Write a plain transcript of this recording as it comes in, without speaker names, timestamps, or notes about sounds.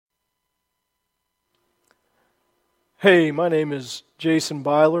Hey, my name is Jason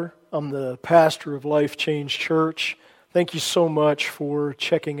Byler. I'm the pastor of Life Change Church. Thank you so much for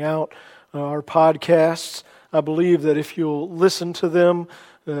checking out our podcasts. I believe that if you'll listen to them,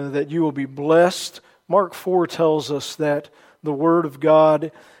 that you will be blessed. Mark 4 tells us that the Word of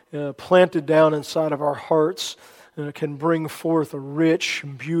God planted down inside of our hearts can bring forth a rich,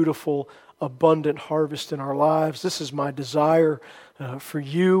 beautiful, abundant harvest in our lives. This is my desire for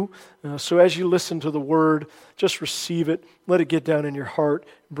you. So as you listen to the Word, just receive it. Let it get down in your heart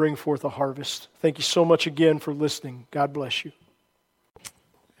and bring forth a harvest. Thank you so much again for listening. God bless you.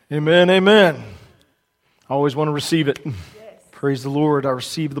 Amen, amen. I always want to receive it. Yes. Praise the Lord. I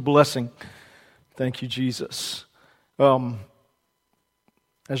receive the blessing. Thank you, Jesus. As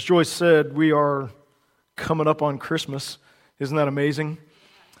Joyce said, we are coming up on Christmas. Isn't that amazing?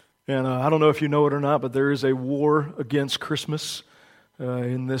 And I don't know if you know it or not, but there is a war against Christmas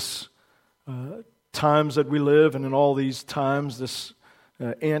in this times that we live, and in all these times, this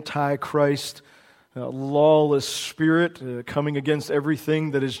anti-Christ, lawless spirit coming against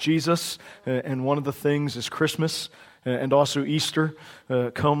everything that is Jesus. And one of the things is Christmas, and also Easter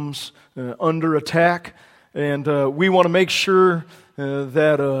comes under attack. And we want to make sure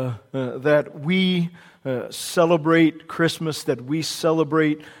that we celebrate Christmas, that we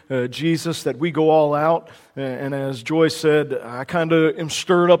celebrate Jesus, that we go all out. And as Joyce said, I kind of am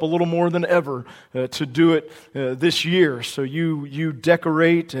stirred up a little more than ever to do it this year. So you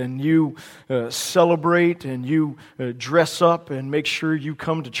decorate and you celebrate and you dress up and make sure you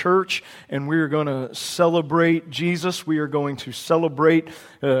come to church. And we are going to celebrate Jesus. We are going to celebrate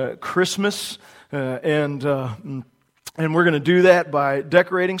Christmas. And we're going to do that by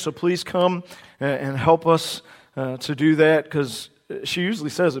decorating, so please come and help us to do that, because she usually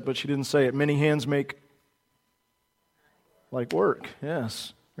says it, but she didn't say it. Many hands make like work.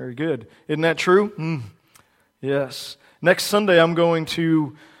 Yes, very good. Isn't that true? Yes. Next Sunday, I'm going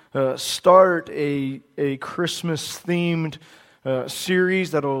to start a Christmas-themed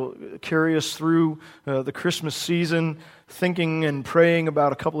series that'll carry us through the Christmas season, thinking and praying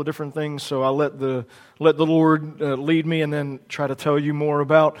about a couple of different things. So I'll let the Lord lead me, and then try to tell you more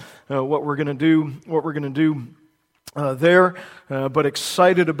about what we're going to do there. But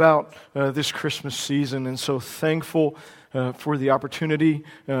excited about this Christmas season, and so thankful for the opportunity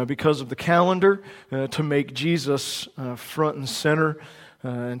because of the calendar to make Jesus front and center.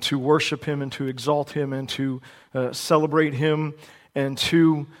 And to worship Him and to exalt Him and to celebrate Him and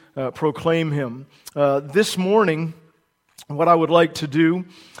to proclaim Him. This morning, what I would like to do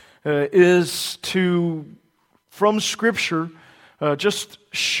is to, from Scripture, just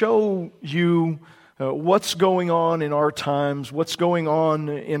show you what's going on in our times, what's going on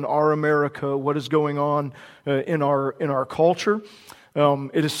in our America, what is going on in our culture.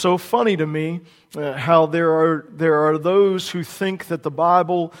 It is so funny to me how there are those who think that the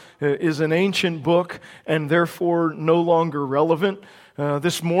Bible is an ancient book and therefore no longer relevant.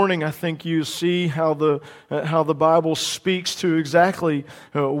 This morning, I think you see how the Bible speaks to exactly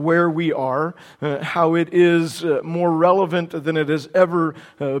where we are, how it is more relevant than it has ever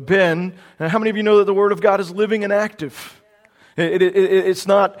been. How many of you know that the Word of God is living and active? It's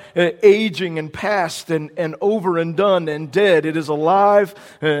not aging and past and over and done and dead. It is alive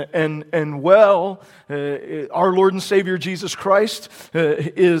and well. Our Lord and Savior Jesus Christ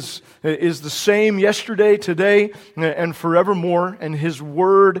is the same yesterday, today, and forevermore. And His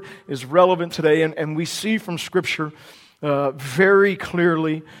Word is relevant today. And we see from Scripture very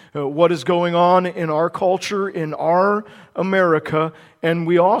clearly what is going on in our culture, in our America, and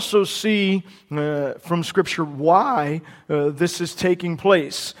we also see from Scripture why this is taking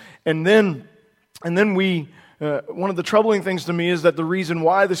place. And then we one of the troubling things to me is that the reason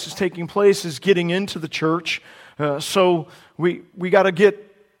why this is taking place is getting into the church. So we got to get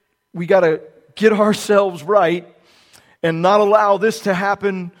ourselves right and not allow this to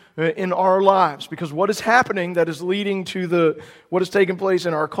happen in our lives, because what is happening that is leading to what is taking place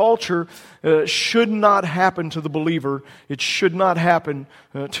in our culture should not happen to the believer. It should not happen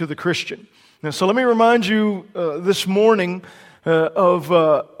to the Christian. Now, so let me remind you this morning of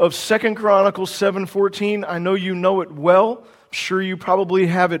 2 Chronicles 7:14. I know you know it well. I'm sure you probably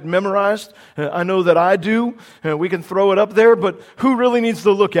have it memorized. I know that I do. We can throw it up there, but who really needs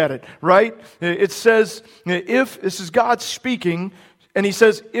to look at it, right? It says, this is God speaking, and He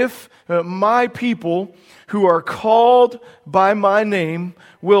says, if my people who are called by my name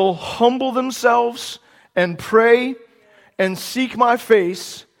will humble themselves and pray and seek my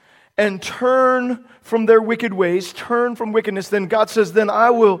face and turn from their wicked ways, turn from wickedness, then God says, then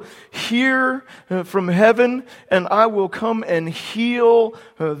I will hear from heaven and I will come and heal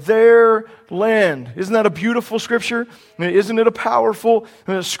their land. Isn't that a beautiful scripture? Isn't it a powerful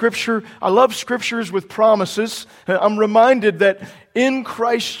scripture? I love scriptures with promises. I'm reminded that in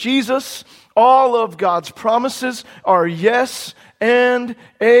Christ Jesus, all of God's promises are yes and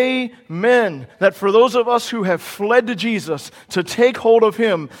amen. That for those of us who have fled to Jesus to take hold of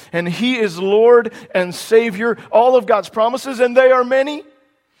Him, and He is Lord and Savior, all of God's promises, and they are many,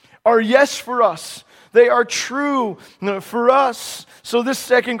 are yes for us. They are true for us. So this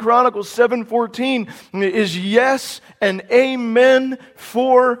 2 Chronicles 7:14 is yes and amen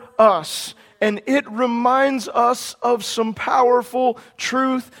for us. And it reminds us of some powerful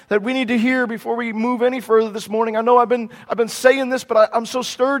truth that we need to hear before we move any further this morning. I know I've been saying this, but I'm so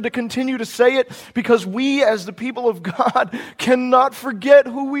stirred to continue to say it because we as the people of God cannot forget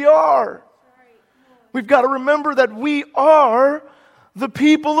who we are. We've got to remember that we are the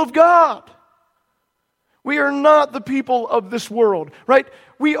people of God. We are not the people of this world, right?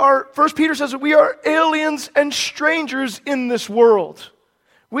 We are, 1 Peter says that we are aliens and strangers in this world.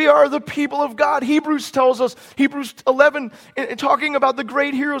 We are the people of God. Hebrews tells us, Hebrews 11, in talking about the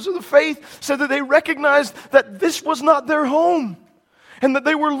great heroes of the faith, said that they recognized that this was not their home and that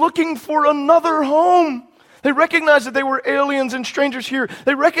they were looking for another home. They recognized that they were aliens and strangers here.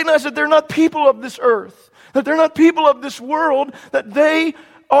 They recognized that they're not people of this earth, that they're not people of this world, that they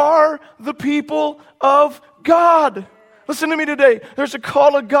are the people of God. Listen to me today. There's a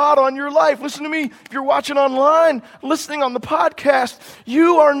call of God on your life. Listen to me. If you're watching online, listening on the podcast,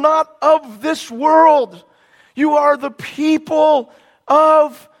 you are not of this world. You are the people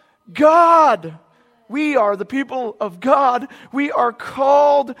of God. We are the people of God. We are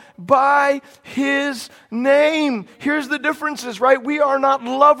called by His name. Here's the differences, right? We are not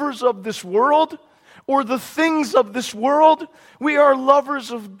lovers of this world or the things of this world. We are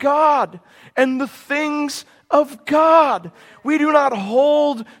lovers of God and the things of God. We do not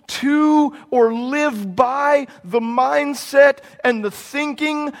hold to or live by the mindset and the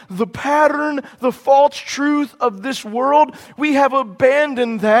thinking, the pattern, the false truth of this world. We have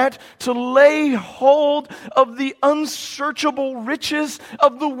abandoned that to lay hold of the unsearchable riches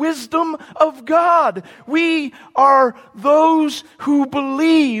of the wisdom of God. We are those who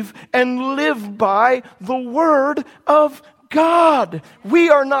believe and live by the Word of God. We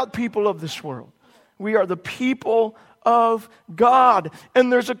are not people of this world. We are the people of God.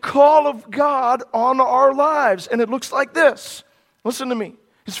 And there's a call of God on our lives. And it looks like this. Listen to me.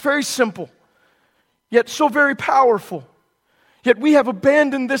 It's very simple, yet so very powerful. Yet we have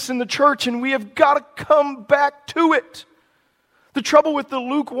abandoned this in the church and we have got to come back to it. The trouble with the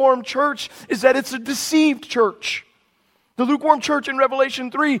lukewarm church is that it's a deceived church. The lukewarm church in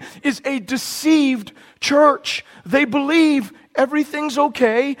Revelation 3 is a deceived church. They believe everything's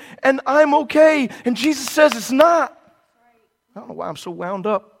okay and I'm okay. And Jesus says it's not. I don't know why I'm so wound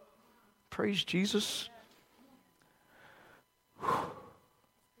up. Praise Jesus.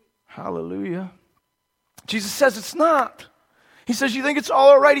 Hallelujah. Jesus says it's not. He says you think it's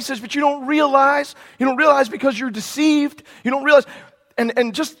all right. He says, but you don't realize. You don't realize because you're deceived. You don't realize.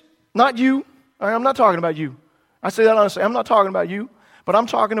 And just not you. I'm not talking about you. I say that honestly. I'm not talking about you. But I'm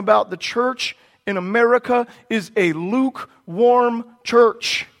talking about the church in America is a lukewarm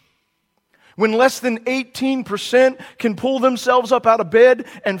church. When less than 18% can pull themselves up out of bed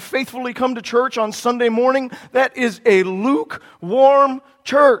and faithfully come to church on Sunday morning, that is a lukewarm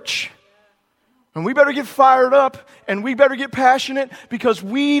church. And we better get fired up and we better get passionate because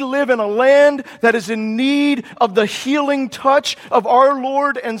we live in a land that is in need of the healing touch of our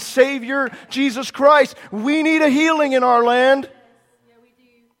Lord and Savior, Jesus Christ. We need a healing in our land.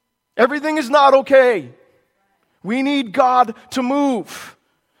 Everything is not okay. We need God to move.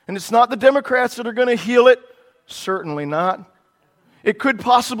 And it's not the Democrats that are going to heal it. Certainly not. It could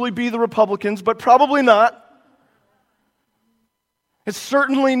possibly be the Republicans, but probably not. It's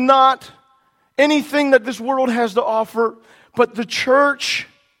certainly not anything that this world has to offer, but the church,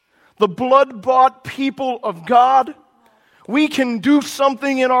 the blood-bought people of God, we can do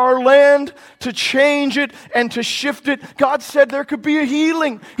something in our land to change it and to shift it. God said there could be a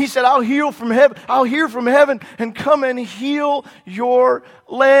healing. He said, I'll heal from heaven. I'll hear from heaven and come and heal your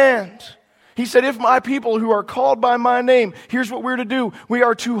land. He said, if my people who are called by my name, here's what we're to do. We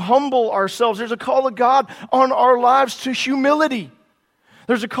are to humble ourselves. There's a call of God on our lives to humility.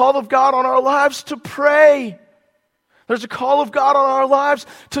 There's a call of God on our lives to pray. There's a call of God on our lives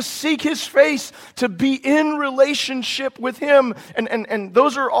to seek His face, to be in relationship with Him. And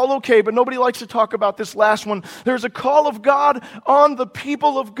those are all okay, but nobody likes to talk about this last one. There's a call of God on the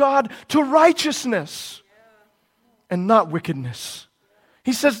people of God to righteousness and not wickedness.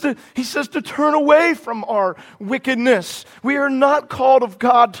 He says to turn away from our wickedness. We are not called of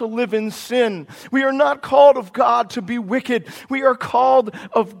God to live in sin. We are not called of God to be wicked. We are called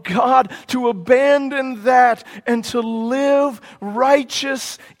of God to abandon that and to live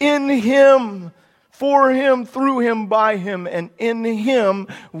righteous in Him, for Him, through Him, by Him, and in Him.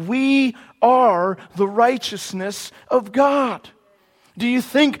 We are the righteousness of God. Do you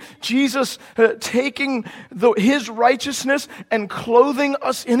think Jesus taking His righteousness and clothing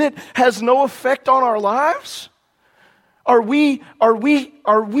us in it has no effect on our lives? Are we like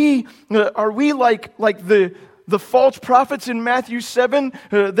the false prophets in Matthew 7?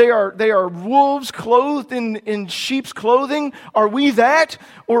 They are wolves clothed in sheep's clothing. Are we that?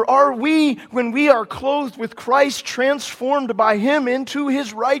 Or are we, when we are clothed with Christ, transformed by Him into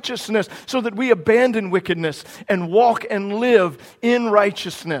His righteousness, so that we abandon wickedness and walk and live in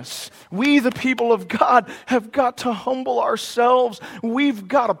righteousness? We, the people of God, have got to humble ourselves. We've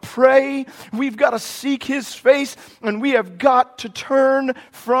got to pray. We've got to seek His face. And we have got to turn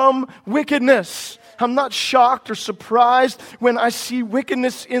from wickedness. I'm not shocked or surprised when I see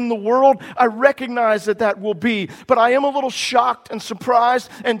wickedness in the world. I recognize that will be. But I am a little shocked and surprised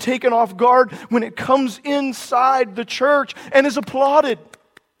and taken off guard when it comes inside the church and is applauded.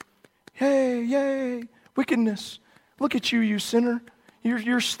 Yay, yay, wickedness. Look at you, you sinner.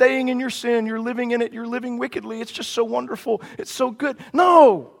 You're staying in your sin. You're living in it. You're living wickedly. It's just so wonderful. It's so good.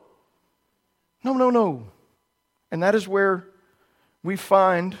 No. And that is where we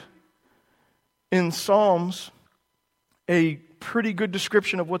find in Psalms a pretty good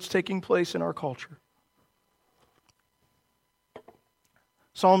description of what's taking place in our culture.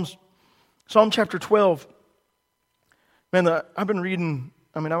 Psalm chapter 12. Man, I've been reading,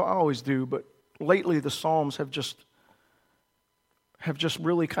 I always do, but lately the Psalms have just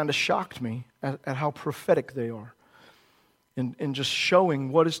really kind of shocked me at how prophetic they are in just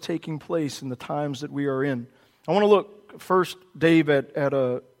showing what is taking place in the times that we are in. I want to look first, Dave,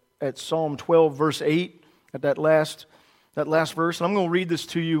 at Psalm 12, verse 8, at that last verse. And I'm going to read this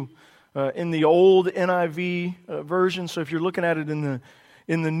to you in the old NIV version. So if you're looking at it in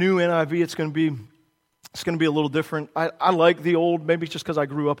the new NIV, it's going to be a little different. I like the old, maybe it's just because I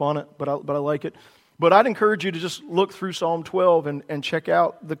grew up on it, but I like it. But I'd encourage you to just look through Psalm 12 and check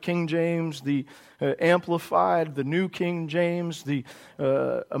out the King James, the Amplified, the New King James, the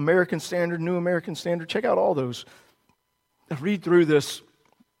American Standard, New American Standard. Check out all those. Read through this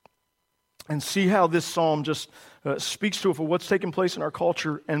and see how this psalm just speaks to us for what's taking place in our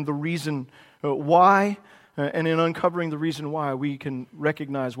culture and the reason why, and in uncovering the reason why, we can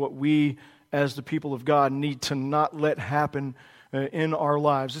recognize what we as the people of God need to not let happen in our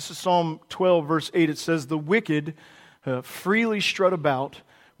lives. This is Psalm 12, verse 8. It says, "The wicked freely strut about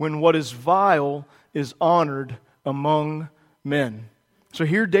when what is vile is honored among men." So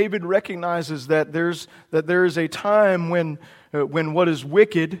here David recognizes that there is a time when what is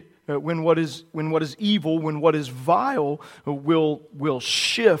wicked, when what is evil, when what is vile will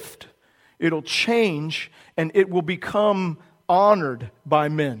shift, it'll change, and it will become honored by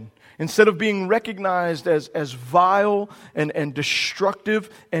men. Instead of being recognized as vile and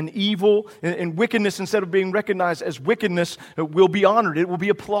destructive and evil and wickedness, instead of being recognized as wickedness, it will be honored. It will be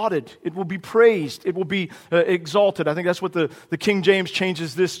applauded. It will be praised. It will be exalted. I think that's what the King James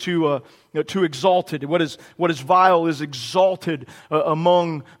changes this to exalted. What is vile is exalted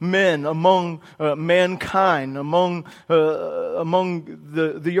among men, among mankind, among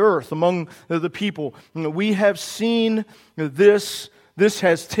the earth, among the people. We have seen this. This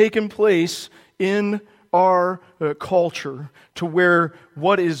has taken place in our culture to where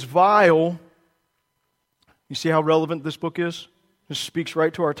what is vile, you see how relevant this book is? This speaks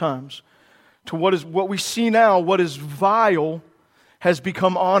right to our times. To what we see now, what is vile has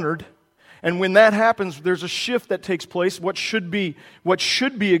become honored. And when that happens, there's a shift that takes place. What should be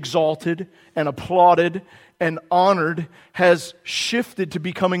exalted and applauded and honored has shifted to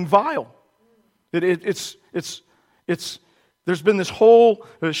becoming vile. There's been this whole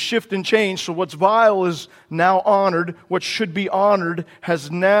shift and change. So what's vile is now honored. What should be honored has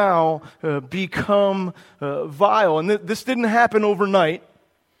now become vile. And this didn't happen overnight.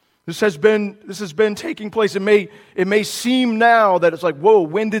 This has been taking place. It may seem now that it's like, whoa,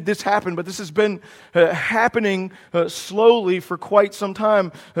 when did this happen? But this has been happening slowly for quite some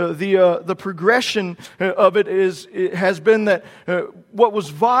time. The progression of it has been that what was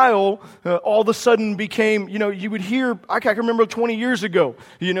vile all of a sudden became, you would hear, I can remember 20 years ago,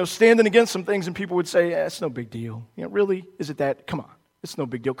 standing against some things and people would say, it's no big deal. Really? Is it that? Come on. It's no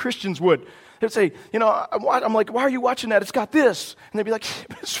big deal. Christians would. They'd say, I'm like, why are you watching that? It's got this. And they'd be like,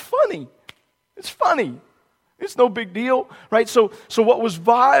 it's funny. It's funny. It's no big deal, right? So what was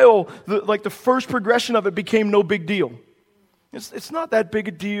vile, the first progression of it became no big deal. It's not that big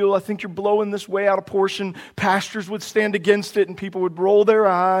a deal. I think you're blowing this way out of proportion. Pastors would stand against it and people would roll their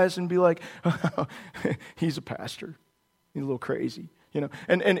eyes and be like, he's a pastor. He's a little crazy.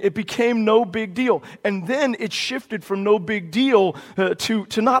 And it became no big deal. And then it shifted from no big deal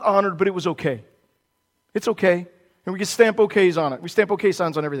to not honored, but it was okay. It's okay. And we can stamp okays on it. We stamp okay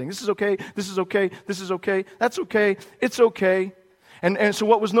signs on everything. This is okay. This is okay. This is okay. That's okay. It's okay. And so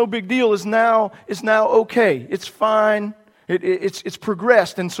what was no big deal is now okay. It's fine. It's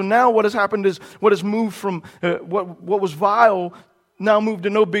progressed. And so now what has happened is what has moved from what was vile now moved to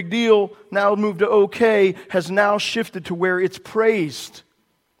no big deal, now moved to okay, has now shifted to where it's praised,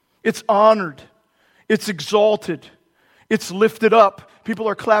 it's honored, it's exalted, it's lifted up. People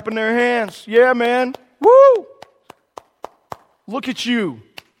are clapping their hands. Yeah, man. Woo! Look at you.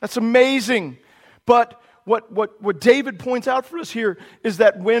 That's amazing. But what David points out for us here is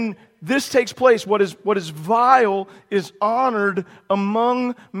that when this takes place, what is vile is honored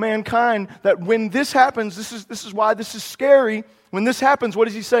among mankind. That when this happens, this is why this is scary. When this happens, what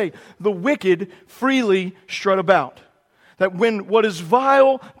does he say? The wicked freely strut about. That when what is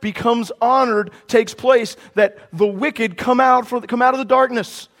vile becomes honored takes place, that the wicked come out of the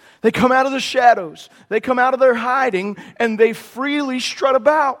darkness. They come out of the shadows. They come out of their hiding, and they freely strut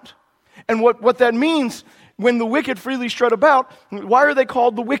about. And what that means, when the wicked freely strut about, why are they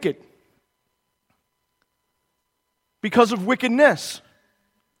called the wicked? Because of wickedness.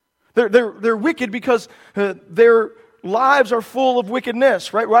 They're wicked because their lives are full of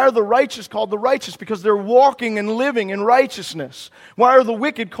wickedness, right? Why are the righteous called the righteous? Because they're walking and living in righteousness. Why are the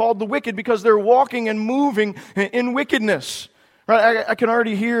wicked called the wicked? Because they're walking and moving in wickedness. Right? I can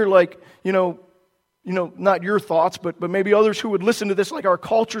already hear not your thoughts, but maybe others who would listen to this, like our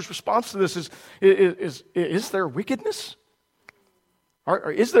culture's response to this is there wickedness?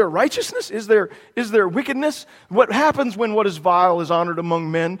 Is there righteousness? Is there wickedness? What happens when what is vile is honored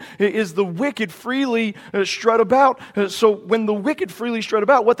among men is the wicked freely strut about. So when the wicked freely strut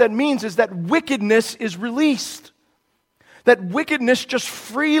about, what that means is that wickedness is released. That wickedness just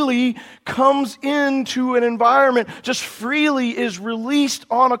freely comes into an environment, just freely is released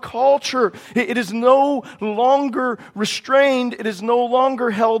on a culture. It is no longer restrained. It is no longer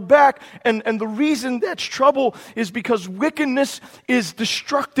held back. And the reason that's trouble is because wickedness is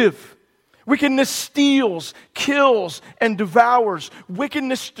destructive. Wickedness steals, kills, and devours.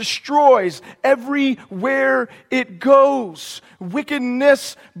 Wickedness destroys everywhere it goes.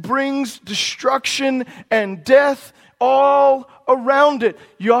 Wickedness brings destruction and death all around it.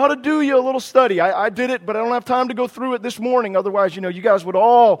 You ought to do you a little study. I did it, but I don't have time to go through it this morning. Otherwise, you guys would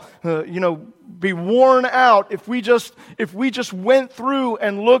all, be worn out if we just went through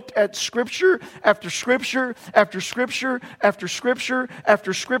and looked at Scripture after Scripture after Scripture after Scripture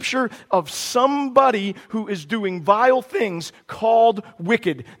after Scripture of somebody who is doing vile things called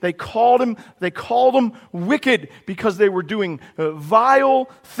wicked. They called them wicked because they were doing vile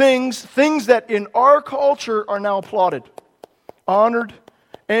things that in our culture are now applauded, honored,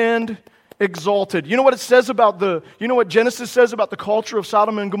 and exalted. You know what it says about you know what Genesis says about the culture of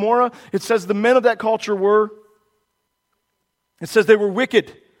Sodom and Gomorrah? It says the men of that culture it says they were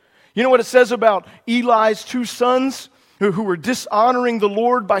wicked. You know what it says about Eli's two sons who were dishonoring the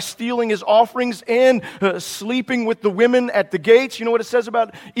Lord by stealing his offerings and sleeping with the women at the gates? You know what it says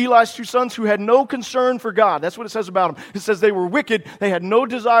about Eli's two sons who had no concern for God? That's what it says about them. It says they were wicked. They had no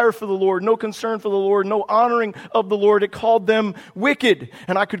desire for the Lord, no concern for the Lord, no honoring of the Lord. It called them wicked.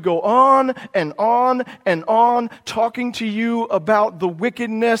 And I could go on and on and on talking to you about the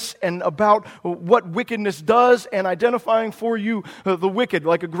wickedness and about what wickedness does and identifying for you the wicked.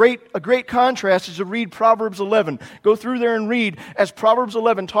 Like a great contrast is to read Proverbs 11. Go through there and read as Proverbs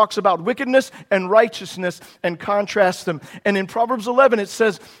 11 talks about wickedness and righteousness and contrasts them. And in Proverbs 11 it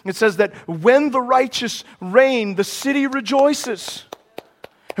says that when the righteous reign, the city rejoices.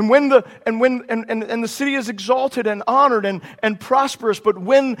 And the city is exalted and honored and prosperous, but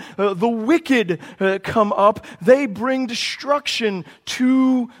when the wicked come up, they bring destruction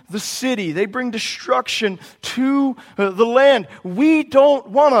to the city. They bring destruction to the land. We don't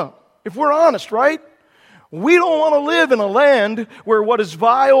want to, if we're honest, right? We don't want to live in a land where what is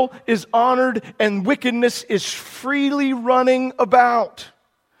vile is honored and wickedness is freely running about.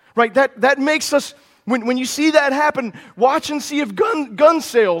 Right? That makes us, when you see that happen, watch and see if gun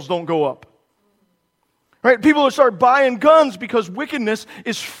sales don't go up. Right? People will start buying guns because wickedness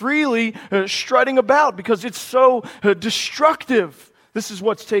is freely strutting about because it's so destructive. This is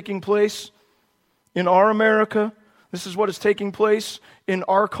what's taking place in our America. This is what is taking place in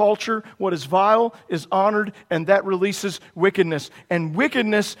our culture. What is vile is honored, and that releases wickedness. And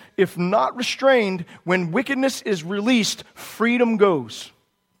wickedness, if not restrained, when wickedness is released, freedom goes.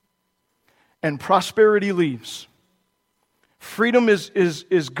 And prosperity leaves. Freedom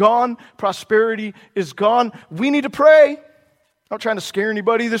is gone. Prosperity is gone. We need to pray. I'm not trying to scare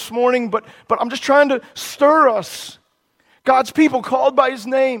anybody this morning, but I'm just trying to stir us. God's people called by His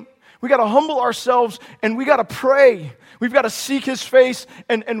name. We got to humble ourselves and we got to pray. We've got to seek His face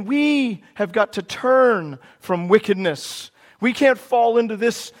and we have got to turn from wickedness. We can't fall into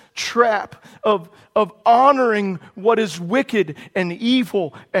this trap of honoring what is wicked and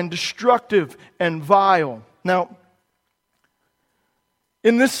evil and destructive and vile. Now,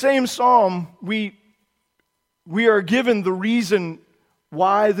 in this same psalm, we are given the reason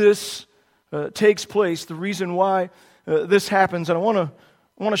why this takes place, the reason why this happens, and I want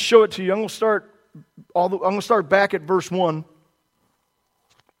to show it to you. I'm going to start back at verse 1.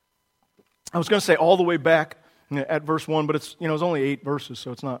 I was going to say all the way back at verse 1, but it's only 8 verses,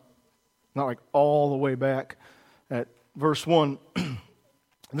 so it's not like all the way back at verse 1.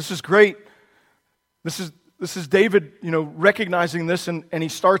 This is great. This is David, recognizing this, and he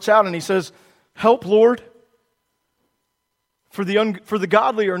starts out and he says, "Help, Lord, for the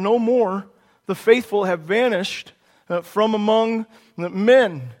godly are no more, the faithful have vanished from among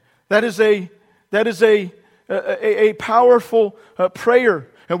men." That is a powerful prayer.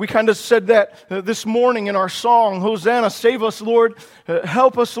 And we kind of said that this morning in our song, Hosanna, save us, Lord,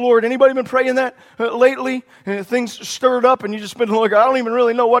 help us, Lord. Anybody been praying that lately? Things stirred up and you just been like, I don't even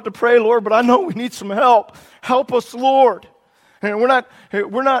really know what to pray, Lord, but I know we need some help. Help us, Lord. And we're not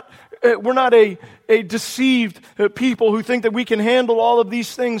a deceived people who think that we can handle all of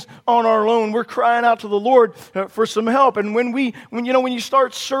these things on our own. We're crying out to the Lord for some help. And when you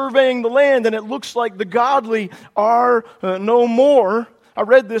start surveying the land and it looks like the godly are no more, I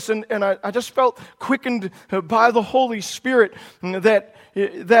read this and I just felt quickened by the Holy Spirit that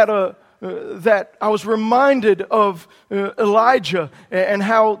I was reminded of Elijah and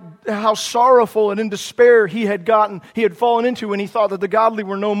how sorrowful and in despair he had fallen into when he thought that the godly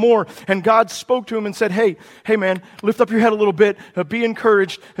were no more. And God spoke to him and said, hey man, lift up your head a little bit, be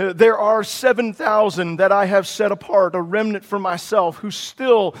encouraged. There are 7,000 that I have set apart, a remnant for myself, who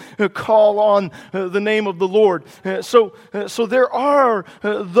still call on the name of the Lord. So there are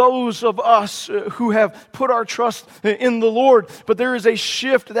those of us who have put our trust in the Lord, but there is a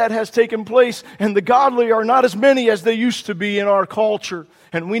shift that has taken place, and the godly are not as many as they used to be in our culture,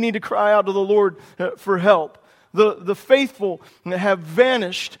 and we need to cry out to the Lord for help. The faithful have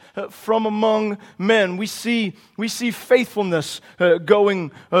vanished from among men. We see faithfulness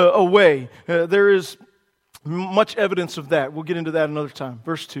going away. There is much evidence of that. We'll get into that another time.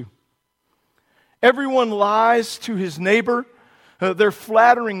 Verse 2. Everyone lies to his neighbor. Their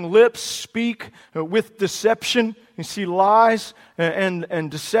flattering lips speak with deception. You see lies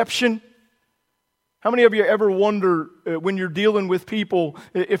and deception. How many of you ever wonder when you're dealing with people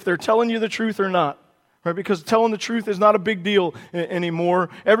if they're telling you the truth or not? Right? Because telling the truth is not a big deal anymore.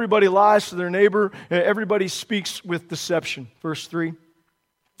 Everybody lies to their neighbor. Everybody speaks with deception. Verse 3.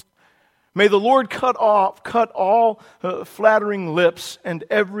 May the Lord cut all flattering lips and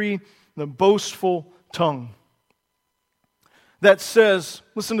every boastful tongue. That says,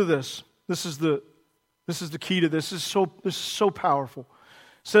 listen to this. This is the key to this. This is so powerful.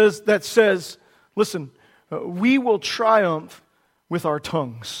 That says, listen, we will triumph with our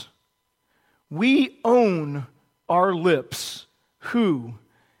tongues. We own our lips. Who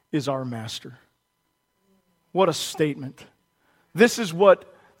is our master? What a statement. This is what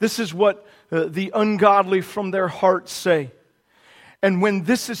the ungodly from their hearts say. And when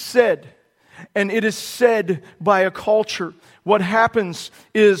this is said, and it is said by a culture, what happens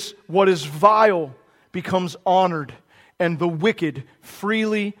is what is vile becomes honored, and the wicked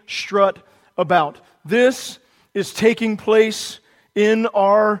freely strut about. This is taking place in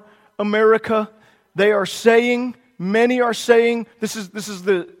our America. They are saying, Many are saying this is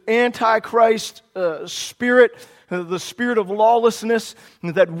the Antichrist spirit, the spirit of lawlessness,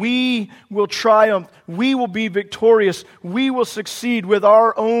 that we will triumph, we will be victorious, we will succeed with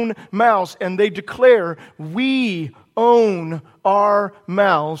our own mouths. And they declare, we own our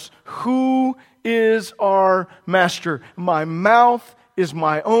mouths. Who is our master? My mouth is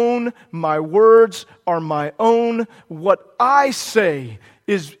my own, my words are my own. What I say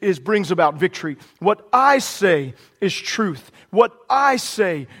is brings about victory. What I say is truth. What I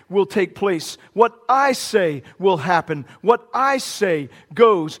say will take place. What I say will happen. What I say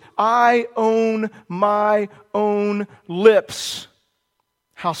goes. I own my own lips.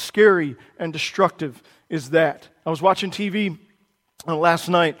 How scary and destructive is that? I was watching TV last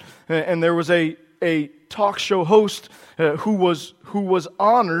night, and there was a talk show host who was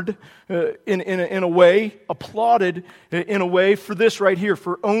honored in a way, applauded in a way for this right here,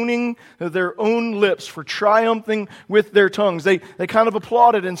 for owning their own lips, for triumphing with their tongues. They kind of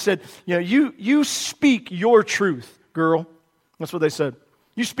applauded and said, you speak your truth, girl. That's what they said.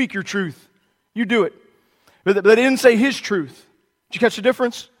 You speak your truth. You do it. But they didn't say his truth. Did you catch the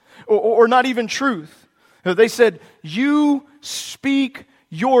difference? Or not even truth. They said, you speak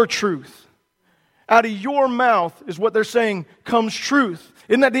your truth. Out of your mouth is what they're saying comes truth.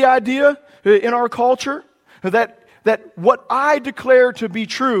 Isn't that the idea in our culture? That what I declare to be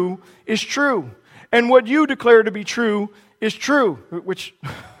true is true. And what you declare to be true is true. Which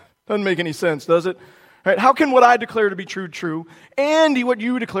doesn't make any sense, does it? Right? How can what I declare to be true, and what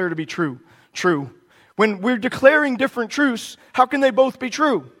you declare to be true? When we're declaring different truths, how can they both be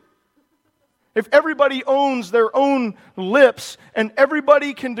true? If everybody owns their own lips and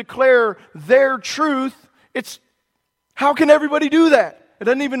everybody can declare their truth, how can everybody do that? It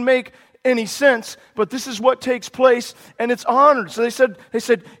doesn't even make any sense, but this is what takes place, and it's honored. So they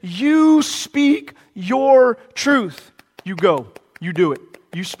said, you speak your truth. You go. You do it.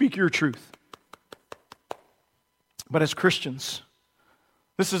 You speak your truth. But as Christians,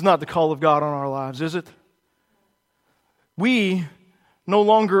 this is not the call of God on our lives, is it? We no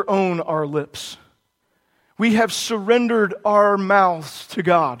longer own our lips. We have surrendered our mouths to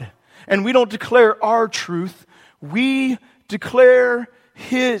God. And we don't declare our truth. We declare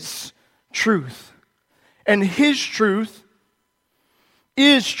His truth. And His truth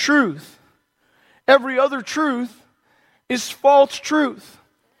is truth. Every other truth is false truth.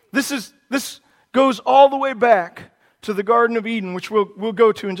 This goes all the way back to the Garden of Eden, which we'll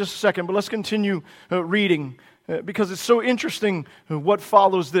go to in just a second. But let's continue reading. Because it's so interesting what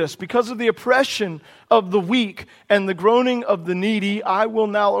follows this. Because of the oppression of the weak and the groaning of the needy, I will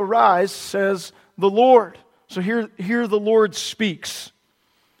now arise, says the Lord. So here the Lord speaks.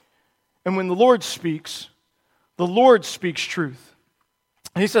 And when the Lord speaks truth.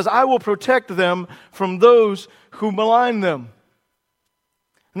 And He says, I will protect them from those who malign them.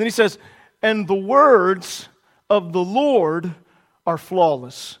 And then He says, and the words of the Lord are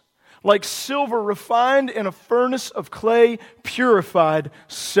flawless, like silver refined in a furnace of clay, purified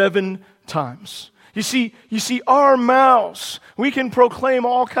 7 times. You see, our mouths, we can proclaim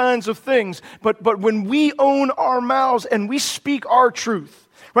all kinds of things, but when we own our mouths and we speak our truth,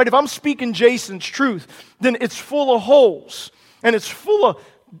 right? If I'm speaking Jason's truth, then it's full of holes, and it's full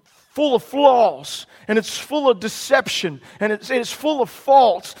of flaws, and it's full of deception, and it's full of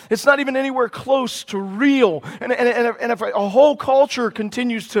faults. It's not even anywhere close to real. And if a whole culture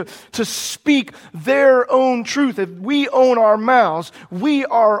continues to speak their own truth, if we own our mouths, we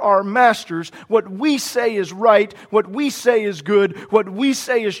are our masters. What we say is right, what we say is good, what we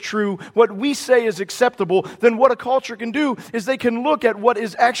say is true, what we say is acceptable, then what a culture can do is they can look at what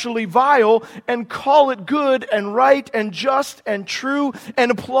is actually vile and call it good and right and just and true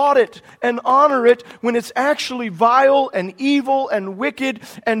and applaud it and honor it when it's actually vile and evil and wicked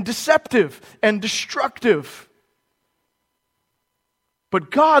and deceptive and destructive. But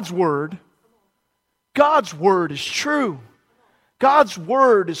God's word is true. God's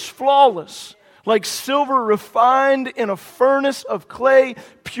word is flawless, like silver refined in a furnace of clay,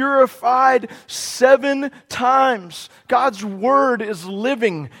 purified 7 times. God's word is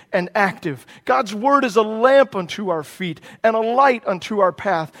living and active. God's word is a lamp unto our feet and a light unto our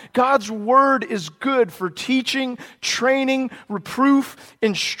path. God's word is good for teaching, training, reproof,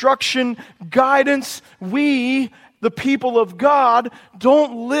 instruction, guidance. We, the people of God,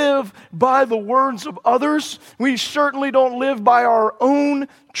 don't live by the words of others. We certainly don't live by our own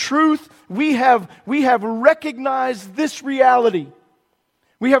truth. We have recognized this reality.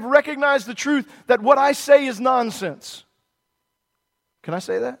 We have recognized the truth that what I say is nonsense. Can I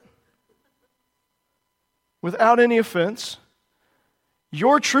say that? Without any offense,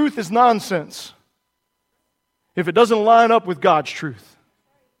 your truth is nonsense. if it doesn't line up with God's truth.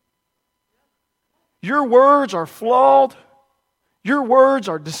 Your words are flawed. Your words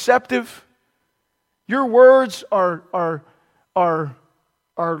are deceptive. Your words are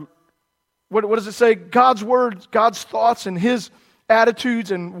what does it say? God's words, God's thoughts and His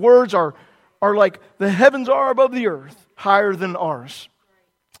attitudes and words are like the heavens are above the earth, higher than ours.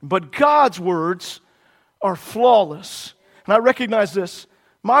 But God's words are flawless. And I recognize this.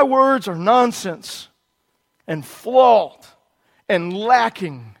 My words are nonsense and flawed and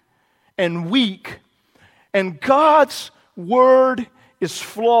lacking and weak. And God's word is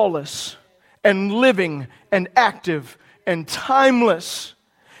flawless and living and active and timeless.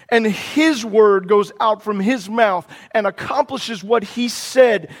 And His word goes out from His mouth and accomplishes what He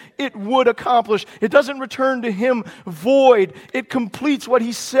said it would accomplish. It doesn't return to Him void. It completes what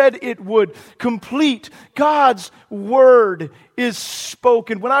He said it would complete. God's word is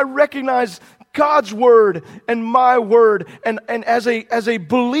spoken. When I recognize God's word and my word, and as a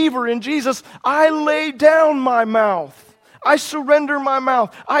believer in Jesus, I lay down my mouth. I surrender my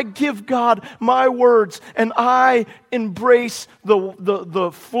mouth. I give God my words, and I embrace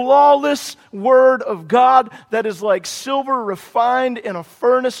the flawless word of God that is like silver refined in a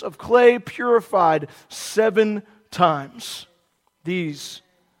furnace of clay, purified 7 times. These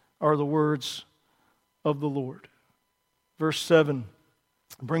are the words of the Lord. Verse 7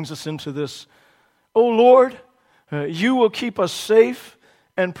 brings us into this. O Lord, you will keep us safe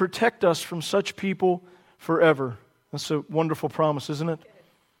and protect us from such people forever. That's a wonderful promise, isn't it?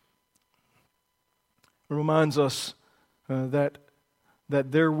 It reminds us that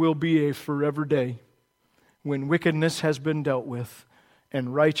there will be a forever day when wickedness has been dealt with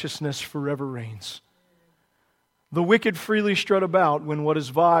and righteousness forever reigns. The wicked freely strut about when what is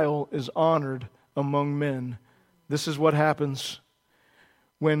vile is honored among men. This is what happens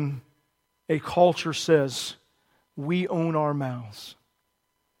when a culture says, we own our mouths.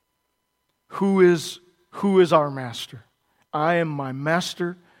 Who is our master? I am my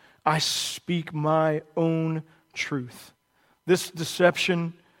master. I speak my own truth. This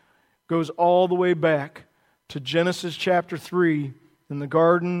deception goes all the way back to Genesis chapter 3 in the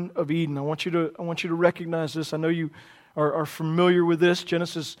Garden of Eden. I want you to recognize this. I know you are familiar with this.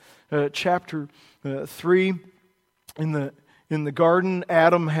 Genesis chapter 3 in the garden,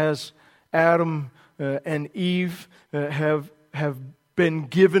 Adam and Eve have been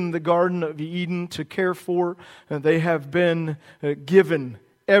given the Garden of Eden to care for. They have been given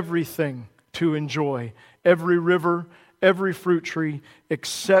everything to enjoy. Every river, every fruit tree,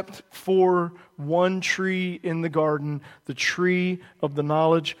 except for one tree in the garden, the tree of the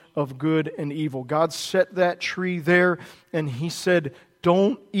knowledge of good and evil. God set that tree there, and He said,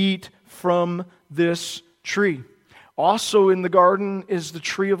 don't eat from this tree. Also in the garden is the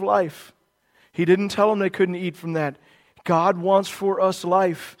tree of life. He didn't tell them they couldn't eat from that. God wants for us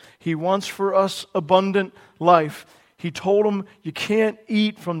life. He wants for us abundant life. He told them, you can't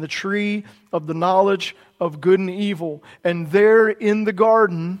eat from the tree of the knowledge of good and evil. And there in the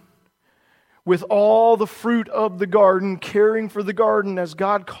garden, with all the fruit of the garden, caring for the garden as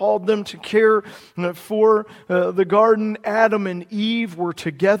God called them to care for the garden, Adam and Eve were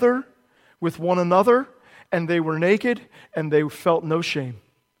together with one another, and they were naked, and they felt no shame.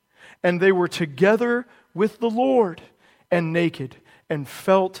 And they were together with the Lord, and naked, and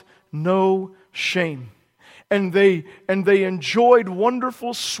felt no shame. And they enjoyed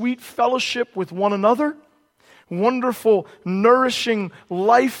wonderful, sweet fellowship with one another, wonderful, nourishing,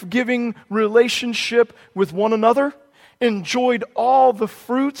 life-giving relationship with one another, enjoyed all the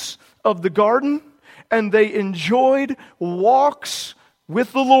fruits of the garden, and they enjoyed walks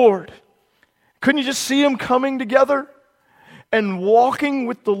with the Lord. Couldn't you just see them coming together and walking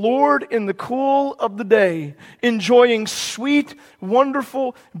with the Lord in the cool of the day, enjoying sweet,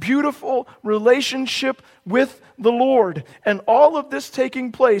 wonderful, beautiful relationship with the Lord? And all of this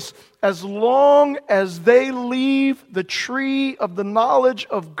taking place as long as they leave the tree of the knowledge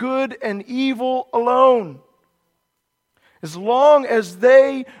of good and evil alone. As long as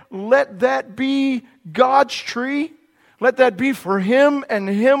they let that be God's tree, let that be for Him and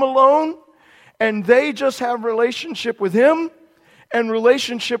Him alone, and they just have relationship with Him and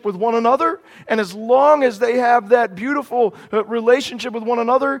relationship with one another, and as long as they have that beautiful relationship with one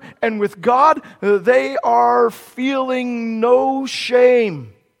another and with God, they are feeling no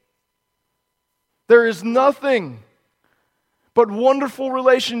shame. There is nothing but wonderful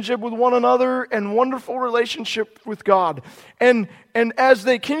relationship with one another and wonderful relationship with God. And as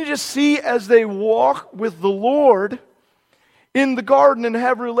they, can you just see as they walk with the Lord in the garden and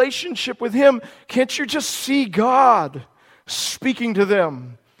have relationship with Him, can't you just see God speaking to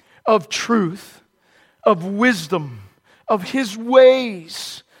them of truth, of wisdom, of His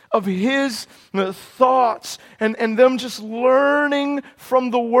ways, of His thoughts, and them just learning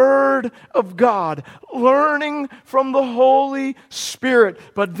from the Word of God, learning from the Holy Spirit.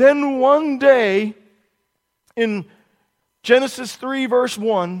 But then one day, in Genesis 3 verse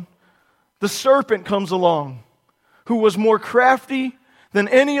 1, the serpent comes along, who was more crafty than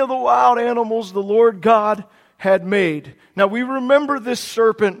any of the wild animals the Lord God had made. Now we remember this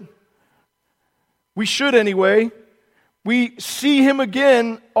serpent. We should anyway. We see him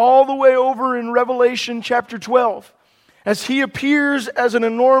again all the way over in Revelation chapter 12 as he appears as an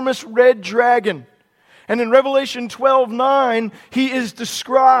enormous red dragon. And in Revelation 12:9, he is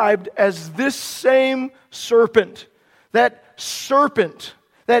described as this same serpent. That serpent,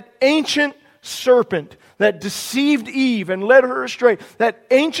 that ancient serpent that deceived Eve and led her astray. That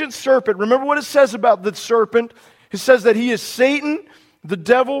ancient serpent, remember what it says about the serpent? It says that he is Satan, the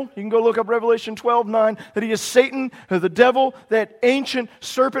devil. You can go look up Revelation 12:9, that he is Satan, the devil, that ancient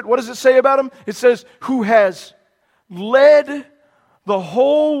serpent. What does it say about him? It says, who has led the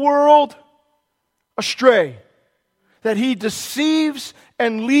whole world astray. That he deceives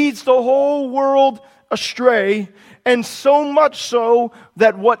and leads the whole world astray. And so much so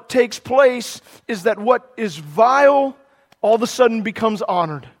that what takes place is that what is vile all of a sudden becomes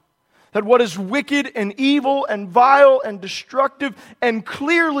honored. That what is wicked and evil and vile and destructive, and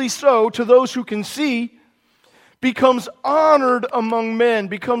clearly so to those who can see, becomes honored among men,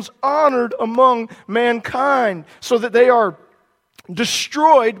 becomes honored among mankind, so that they are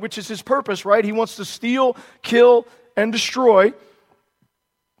destroyed, which is his purpose, right? He wants to steal, kill, and destroy.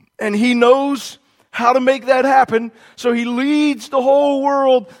 And he knows how to make that happen, so he leads the whole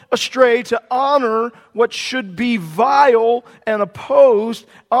world astray to honor what should be vile and opposed,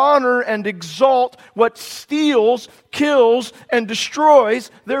 honor and exalt what steals, kills, and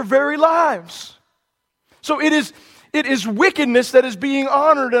destroys their very lives. So it is wickedness that is being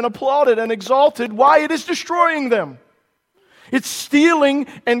honored and applauded and exalted. Why? It is destroying them. It's stealing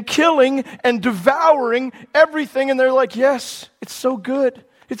and killing and devouring everything, and they're like, yes, it's so good.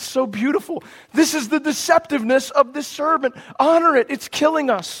 It's so beautiful. This is the deceptiveness of this serpent. Honor it. It's killing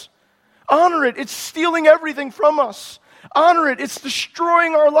us. Honor it. It's stealing everything from us. Honor it. It's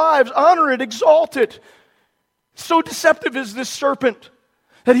destroying our lives. Honor it. Exalt it. So deceptive is this serpent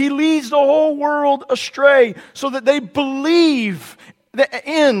that he leads the whole world astray so that they believe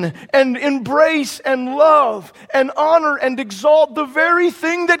in and embrace and love and honor and exalt the very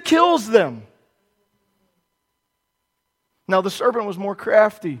thing that kills them. Now the serpent was more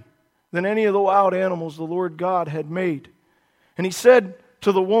crafty than any of the wild animals the Lord God had made. And he said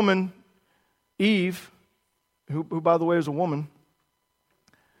to the woman, Eve, who by the way is a woman,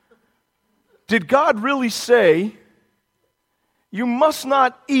 did God really say, you must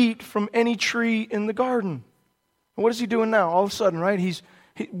not eat from any tree in the garden? And what is he doing now? All of a sudden, right?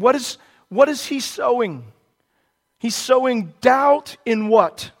 What is he sowing? He's sowing doubt in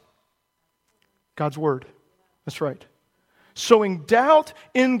what? God's word. That's right. Sowing doubt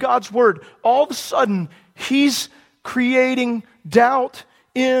in God's word. All of a sudden, he's creating doubt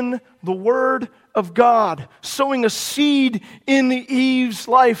in the word of God. Sowing a seed in Eve's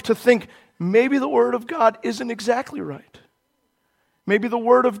life to think, maybe the word of God isn't exactly right. Maybe the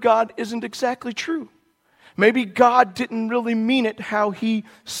word of God isn't exactly true. Maybe God didn't really mean it how he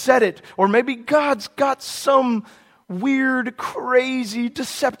said it. Or maybe God's got some weird, crazy,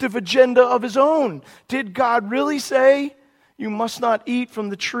 deceptive agenda of his own. Did God really say, you must not eat from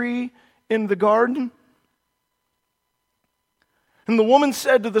the tree in the garden? And the woman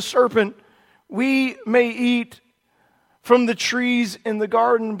said to the serpent, we may eat from the trees in the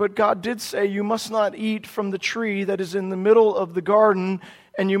garden, but God did say you must not eat from the tree that is in the middle of the garden,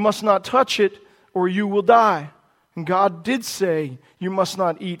 and you must not touch it, or you will die. And God did say you must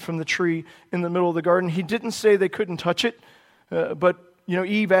not eat from the tree in the middle of the garden. He didn't say they couldn't touch it, but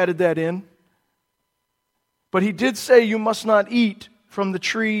Eve added that in. But he did say you must not eat from the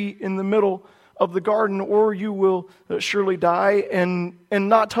tree in the middle of the garden, or you will surely die. And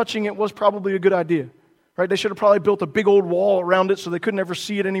not touching it was probably a good idea. Right? They should have probably built a big old wall around it so they couldn't ever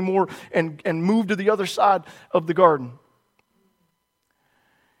see it anymore and move to the other side of the garden.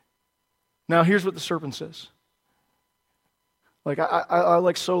 Now here's what the serpent says. Like I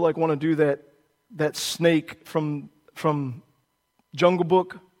want to do that snake from Jungle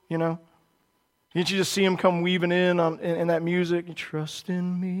Book, Didn't you just see him come weaving in that music? You trust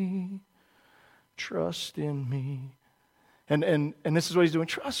in me, trust in me. And this is what he's doing.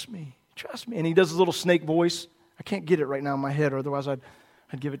 Trust me, trust me. And he does his little snake voice. I can't get it right now in my head, or otherwise I'd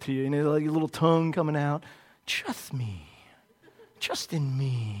give it to you. And like a little tongue coming out. Trust me, trust in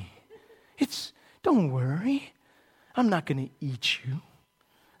me. Don't worry. I'm not going to eat you.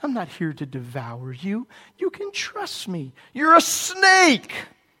 I'm not here to devour you. You can trust me. You're a snake.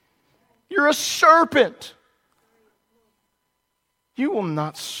 You're a serpent. You will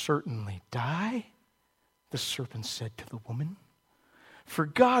not certainly die, the serpent said to the woman. For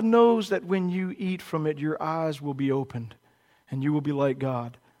God knows that when you eat from it, your eyes will be opened, and you will be like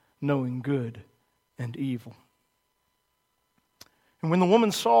God, knowing good and evil. And when the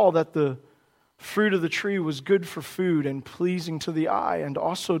woman saw that the fruit of the tree was good for food and pleasing to the eye and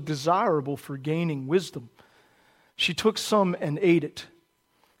also desirable for gaining wisdom, she took some and ate it.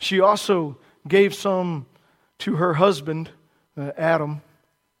 She also gave some to her husband, Adam,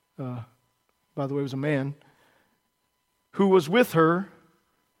 by the way, was a man, who was with her,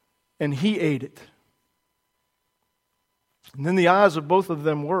 and he ate it. And then the eyes of both of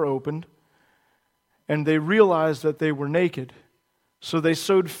them were opened, and they realized that they were naked. So they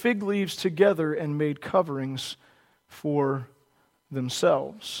sewed fig leaves together and made coverings for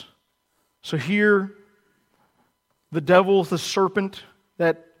themselves. So here, the devil, the serpent,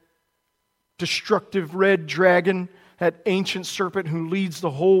 that destructive red dragon, that ancient serpent who leads the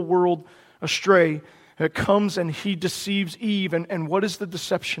whole world astray, comes and he deceives Eve. And what is the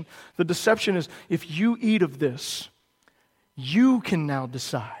deception? The deception is, if you eat of this, you can now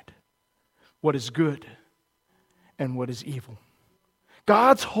decide what is good and what is evil.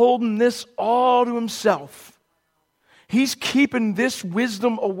 God's holding this all to himself. He's keeping this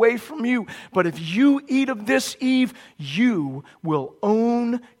wisdom away from you. But if you eat of this, Eve, you will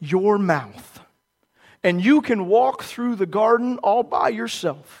own your mouth. And you can walk through the garden all by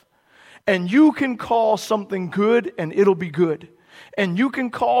yourself. And you can call something good and it'll be good. And you can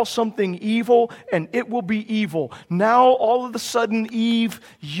call something evil and it will be evil. Now all of a sudden, Eve,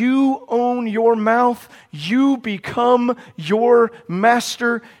 you own your mouth. You become your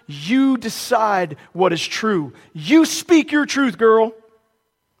master. You decide what is true. You speak your truth, girl.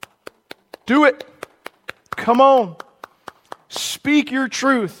 Do it. Come on. Speak your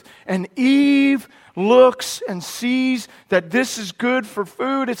truth. And Eve looks and sees that this is good for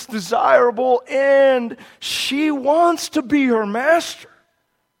food, it's desirable, and she wants to be her master.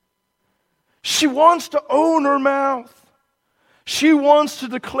 She wants to own her mouth. She wants to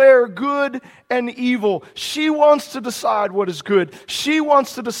declare good and evil. She wants to decide what is good. She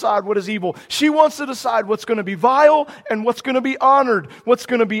wants to decide what is evil. She wants to decide what's going to be vile and what's going to be honored. What's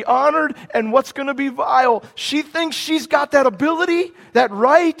going to be honored and what's going to be vile. She thinks she's got that ability, that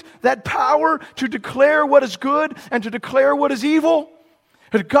right, that power to declare what is good and to declare what is evil.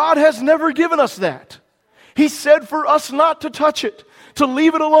 And God has never given us that. He said for us not to touch it, to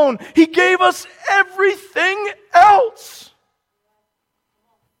leave it alone. He gave us everything else.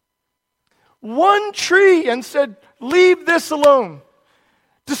 One tree and said, leave this alone.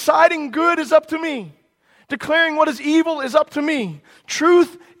 Deciding good is up to me. Declaring what is evil is up to me.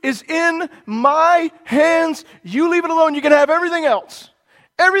 Truth is in my hands. You leave it alone. You can have everything else.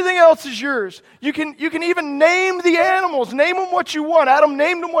 Everything else is yours. You can even name the animals. Name them what you want. Adam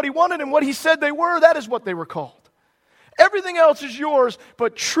named them what he wanted, and what he said they were, that is what they were called. Everything else is yours,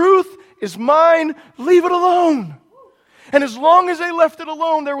 but truth is mine. Leave it alone. And as long as they left it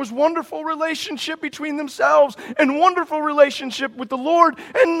alone, there was wonderful relationship between themselves and wonderful relationship with the Lord,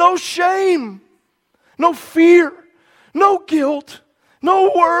 and no shame, no fear, no guilt,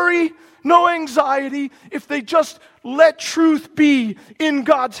 no worry, no anxiety, if they just let truth be in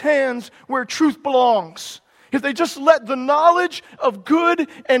God's hands where truth belongs. If they just let the knowledge of good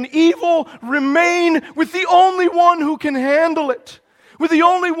and evil remain with the only one who can handle it. With the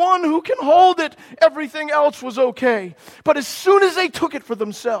only one who can hold it, everything else was okay. But as soon as they took it for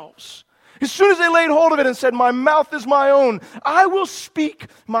themselves, as soon as they laid hold of it and said, my mouth is my own, I will speak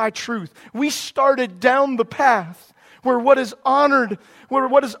my truth. We started down the path where what is honored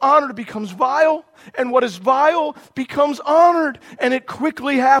becomes vile, and what is vile becomes honored. And it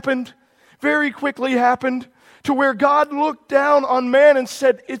quickly happened, very quickly happened, to where God looked down on man and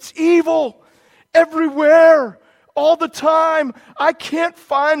said, it's evil everywhere. All the time. I can't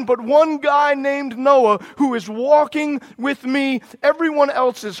find but one guy named Noah who is walking with me. Everyone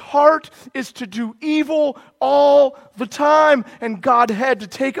else's heart is to do evil all the time. And God had to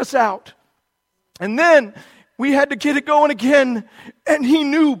take us out. And then we had to get it going again. And He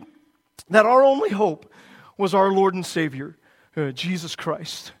knew that our only hope was our Lord and Savior, Jesus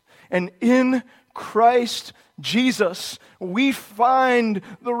Christ. And in Christ Jesus, we find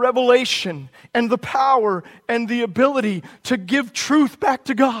the revelation and the power and the ability to give truth back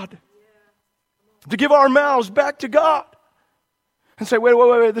to God. To give our mouths back to God. And say, wait,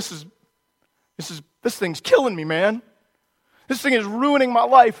 this thing's killing me, man. This thing is ruining my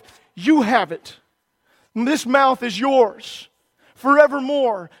life. You have it. This mouth is yours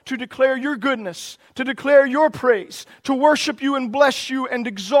forevermore to declare your goodness, to declare your praise, to worship you and bless you and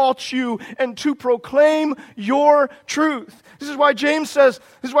exalt you, and to proclaim your truth. This is why James says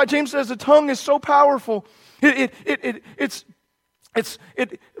the tongue is so powerful. It's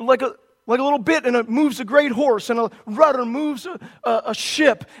like a little bit, and it moves a great horse, and a rudder moves a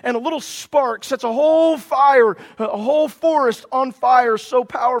ship, and a little spark sets a whole fire, a whole forest on fire. So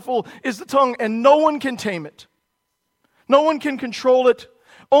powerful is the tongue, and no one can tame it. No one can control it.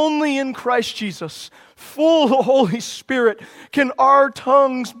 Only in Christ Jesus, full of the Holy Spirit, can our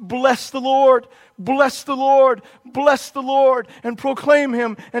tongues bless the Lord, bless the Lord, bless the Lord, and proclaim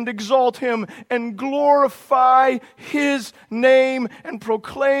Him and exalt Him and glorify His name and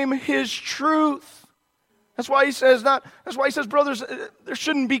proclaim His truth. That's why he says, brothers, there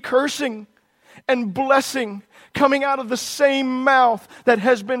shouldn't be cursing and blessing coming out of the same mouth that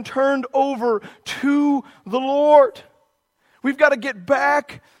has been turned over to the Lord. We've got to get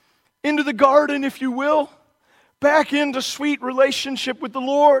back into the garden, if you will, back into sweet relationship with the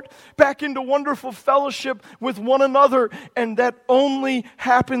Lord, back into wonderful fellowship with one another, and that only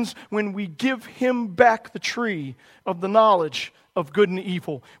happens when we give Him back the tree of the knowledge of good and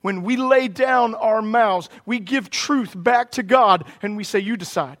evil. When we lay down our mouths, we give truth back to God, and we say, you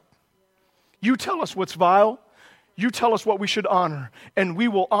decide. You tell us what's vile. You tell us what we should honor, and we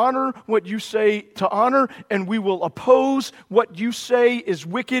will honor what you say to honor, and we will oppose what you say is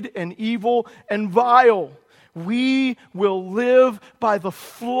wicked and evil and vile. We will live by the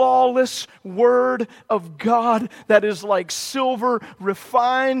flawless Word of God that is like silver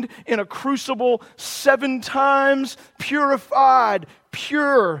refined in a crucible, 7 times purified,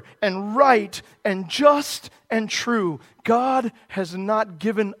 pure and right and just and true. God has not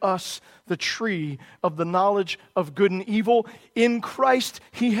given us the tree of the knowledge of good and evil. In Christ,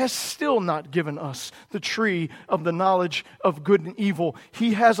 He has still not given us the tree of the knowledge of good and evil.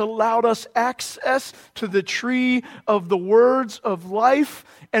 He has allowed us access to the tree of the words of life,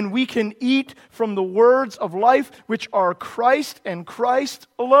 and we can eat from the words of life, which are Christ and Christ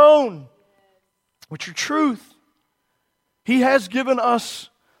alone, which are truth. He has given us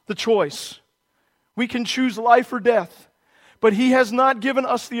the choice. We can choose life or death. But He has not given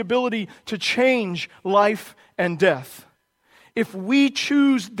us the ability to change life and death. If we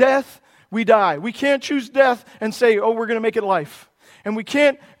choose death, we die. We can't choose death and say, oh, we're going to make it life. And we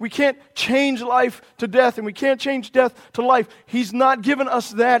can't change life to death, and we can't change death to life. He's not given us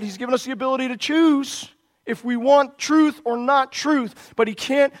that. He's given us the ability to choose if we want truth or not truth. But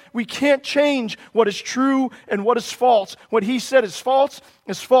we can't change what is true and what is false. What He said is false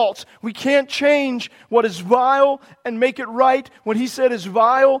is false. We can't change what is vile and make it right. What He said is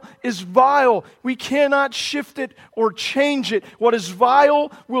vile is vile. We cannot shift it or change it. What is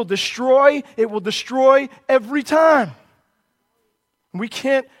vile will destroy. It will destroy every time. We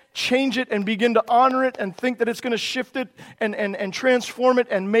can't change it and begin to honor it and think that it's going to shift it and transform it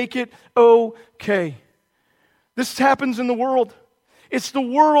and make it okay. This happens in the world. It's the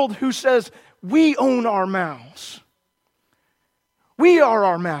world who says, we own our mouths. We are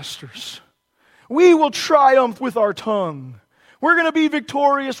our masters. We will triumph with our tongue. We're going to be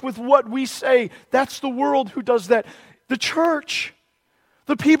victorious with what we say. That's the world who does that. The church,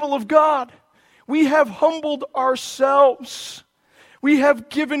 the people of God, we have humbled ourselves. We have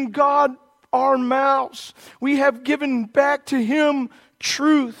given God our mouths. We have given back to Him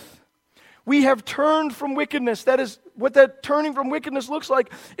truth. We have turned from wickedness. That is what that turning from wickedness looks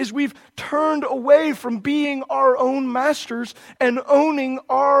like, is we've turned away from being our own masters and owning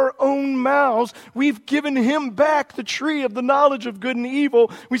our own mouths. We've given Him back the tree of the knowledge of good and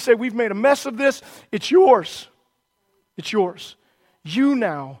evil. We say, we've made a mess of this. It's yours. It's yours. You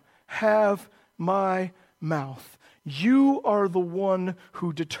now have my mouth. You are the one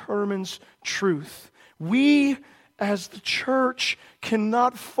who determines truth. We, as the church,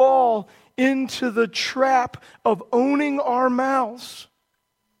 cannot fall into the trap of owning our mouths,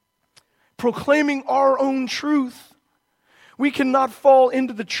 proclaiming our own truth. We cannot fall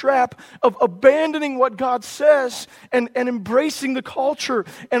into the trap of abandoning what God says and embracing the culture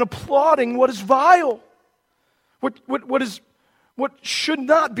and applauding what is vile, what should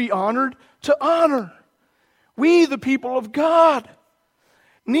not be honored, to honor. We, the people of God,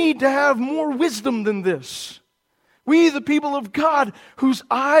 need to have more wisdom than this. We, the people of God, whose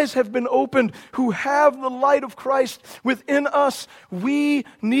eyes have been opened, who have the light of Christ within us, we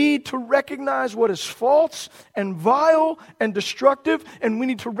need to recognize what is false and vile and destructive, and we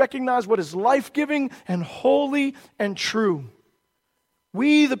need to recognize what is life-giving and holy and true.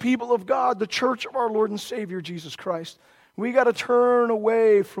 We, the people of God, the church of our Lord and Savior, Jesus Christ, we got to turn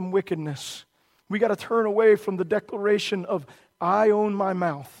away from wickedness. We got to turn away from the declaration of, I own my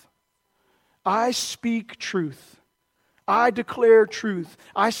mouth. I speak truth. I declare truth.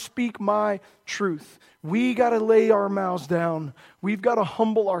 I speak my truth. We got to lay our mouths down. We've got to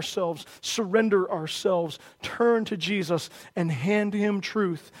humble ourselves, surrender ourselves, turn to Jesus and hand Him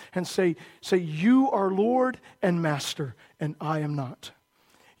truth and say, you are Lord and Master, and I am not.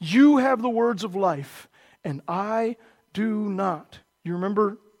 You have the words of life, and I do not. You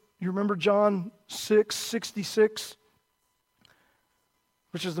remember John 6:66,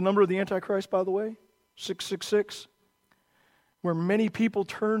 which is the number of the Antichrist, by the way, 666, where many people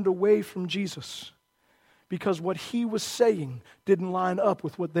turned away from Jesus because what He was saying didn't line up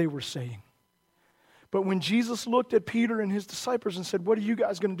with what they were saying. But when Jesus looked at Peter and His disciples and said, what are you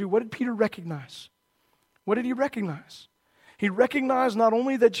guys going to do? What did Peter recognize? What did he recognize? He recognized not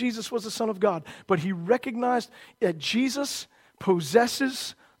only that Jesus was the Son of God, but he recognized that Jesus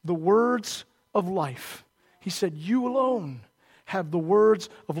possesses the words of life. He said, you alone have the words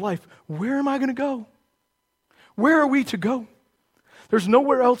of life. Where am I going to go? Where are we to go? There's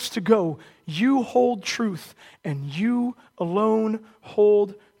nowhere else to go. You hold truth, and you alone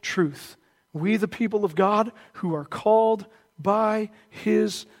hold truth. We, the people of God, who are called by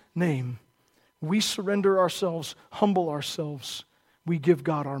His name, we surrender ourselves, humble ourselves. We give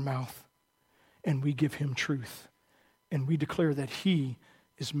God our mouth, and we give Him truth. And we declare that He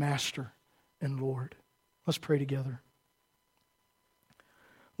is Master and Lord. Let's pray together.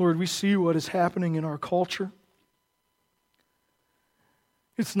 Lord, we see what is happening in our culture.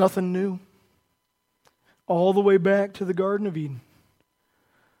 It's nothing new. All the way back to the Garden of Eden.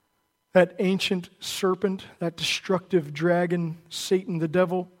 That ancient serpent, that destructive dragon, Satan the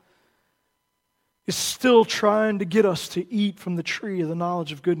devil, is still trying to get us to eat from the tree of the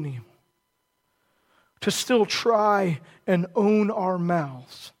knowledge of good and evil. To still try and own our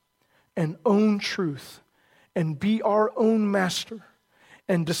mouths and own truth and be our own master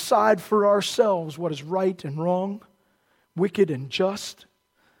and decide for ourselves what is right and wrong, wicked and just,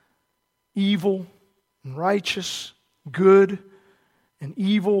 evil and righteous, good and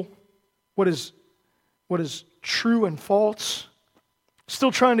evil, what is true and false.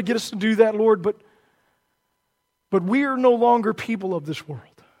 Still trying to get us to do that, Lord, but we are no longer people of this world.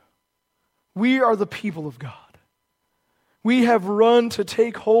 We are the people of God. We have run to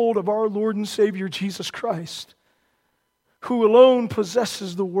take hold of our Lord and Savior Jesus Christ, who alone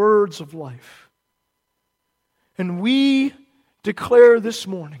possesses the words of life. And we declare this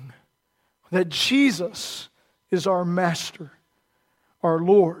morning that Jesus is our Master, our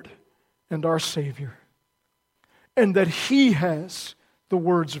Lord, and our Savior, and that He has the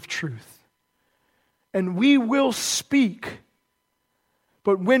words of truth. And we will speak,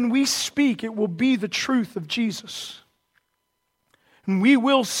 but when we speak, it will be the truth of Jesus. And we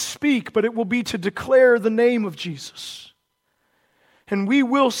will speak, but it will be to declare the name of Jesus. And we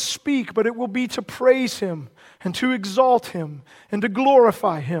will speak, but it will be to praise Him and to exalt Him and to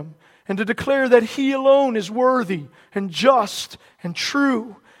glorify Him and to declare that He alone is worthy and just and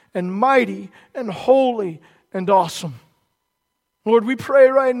true and mighty and holy and awesome. Lord, we pray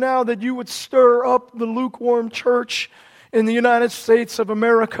right now that You would stir up the lukewarm church in the United States of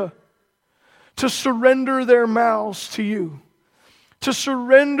America to surrender their mouths to You, to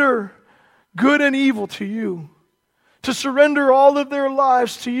surrender good and evil to You, to surrender all of their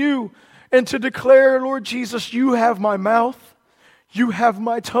lives to You, and to declare, Lord Jesus, You have my mouth, You have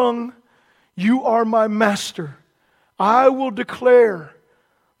my tongue, You are my master. I will declare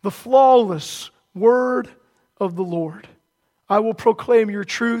the flawless word of the Lord. I will proclaim Your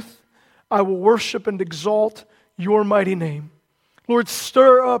truth. I will worship and exalt Your mighty name. Lord,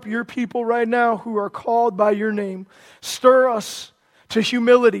 stir up Your people right now who are called by Your name. Stir us to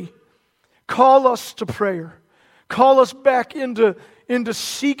humility. Call us to prayer. Call us back into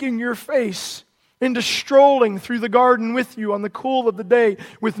seeking Your face, into strolling through the garden with You on the cool of the day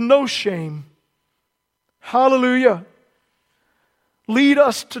with no shame. Hallelujah. Lead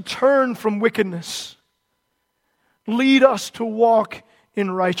us to turn from wickedness. Lead us to walk in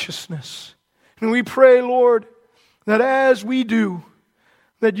righteousness. And we pray, Lord, that as we do,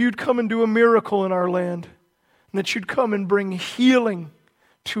 that You'd come and do a miracle in our land, and that You'd come and bring healing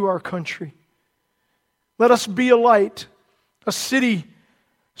to our country. Let us be a light, a city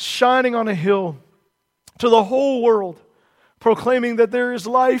shining on a hill to the whole world, proclaiming that there is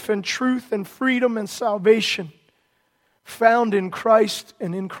life and truth and freedom and salvation found in Christ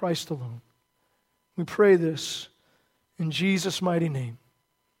and in Christ alone. We pray this in Jesus' mighty name.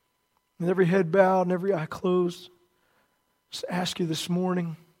 With every head bowed and every eye closed, just ask you this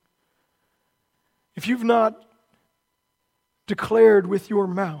morning, if you've not declared with your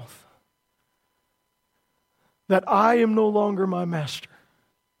mouth that I am no longer my master,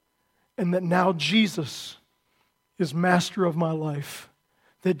 and that now Jesus is master of my life,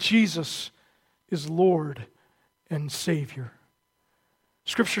 that Jesus is Lord and Savior.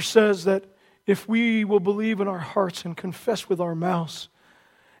 Scripture says that if we will believe in our hearts and confess with our mouths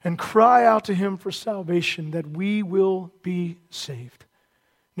and cry out to Him for salvation, that we will be saved.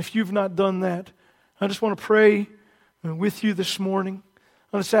 And if you've not done that, I just want to pray with you this morning.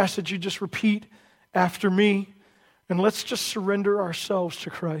 I just ask that you just repeat after me, and let's just surrender ourselves to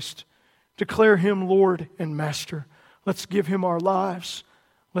Christ. Declare Him Lord and Master. Let's give Him our lives.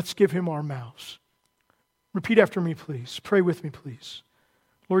 Let's give Him our mouths. Repeat after me, please. Pray with me, please.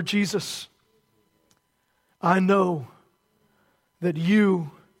 Lord Jesus, I know that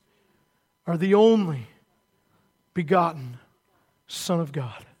You are the only begotten Son of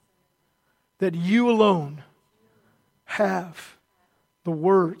God, that You alone have the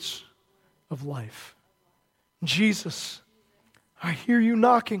words of life. Jesus, I hear You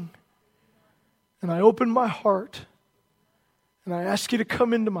knocking, and I open my heart, and I ask You to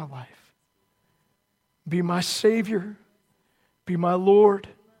come into my life. Be my Savior, be my Lord,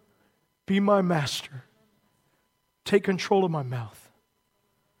 be my Master. Take control of my mouth.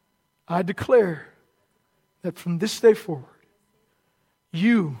 I declare that from this day forward,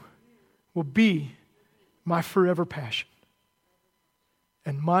 You will be my forever passion,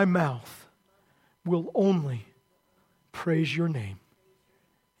 and my mouth will only praise Your name.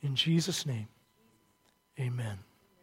 In Jesus' name, amen.